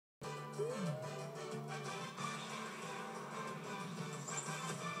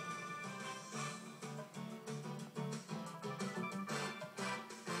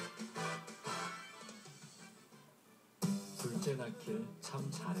첫째 낳길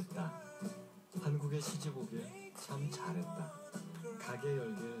참 잘했다. 한국에 시집 오길 참 잘했다. 가게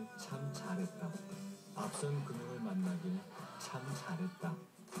열길 참 잘했다. 앞선 금융을 만나길 참 잘했다.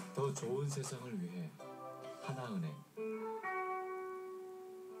 더 좋은 세상을 위해 하나은행.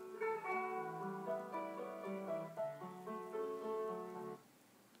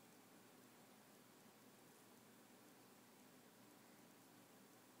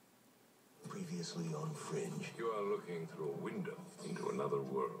 Previously on Fringe. You are looking through a window into another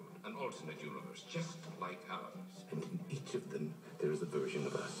world. An alternate universe, just like ours. And in each of them, there is a version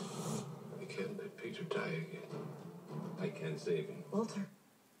of us. I can't let Peter die again. I can't save him. Walter.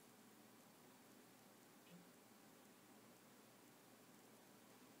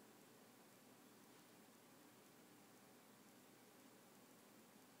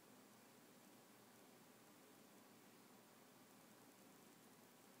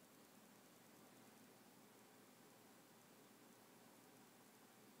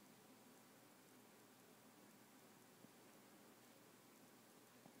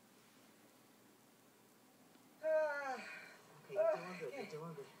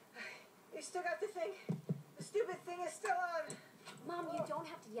 You still got the thing? The stupid thing is still on. Mom, you don't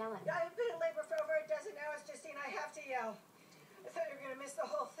have to yell at me. I've been in labor for over a dozen hours, Justine. I have to yell. I thought you were going to miss the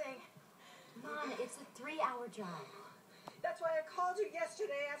whole thing. Mom, it's a 3-hour drive. That's why I called you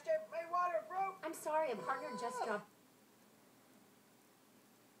yesterday after my water broke. I'm sorry, a partner just dropped.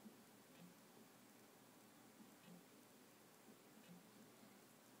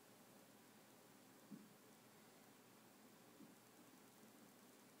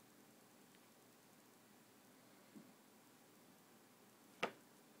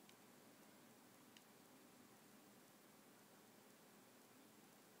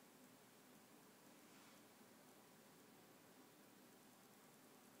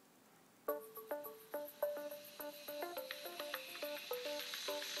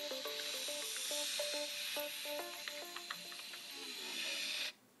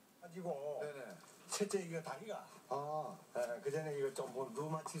 가지고 네네. 셋째 이거 다리가 그 전에 이거 좀 뭐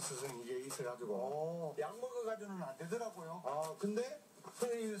루마티스성 이게 있어가지고 약 먹어가지고는 안 되더라고요. 근데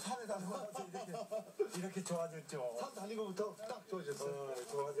그래 산에 다녀와서 이렇게 좋아졌죠. 산 달린 거부터 딱 좋아졌어요.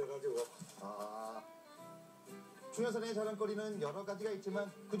 좋아져가지고 중화선의 자랑거리는 여러 가지가 있지만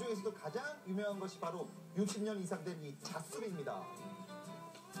그 중에서도 가장 유명한 것이 바로 60년 이상 된 이 잣술입니다.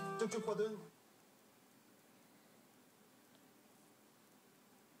 쭉쭉 뻗은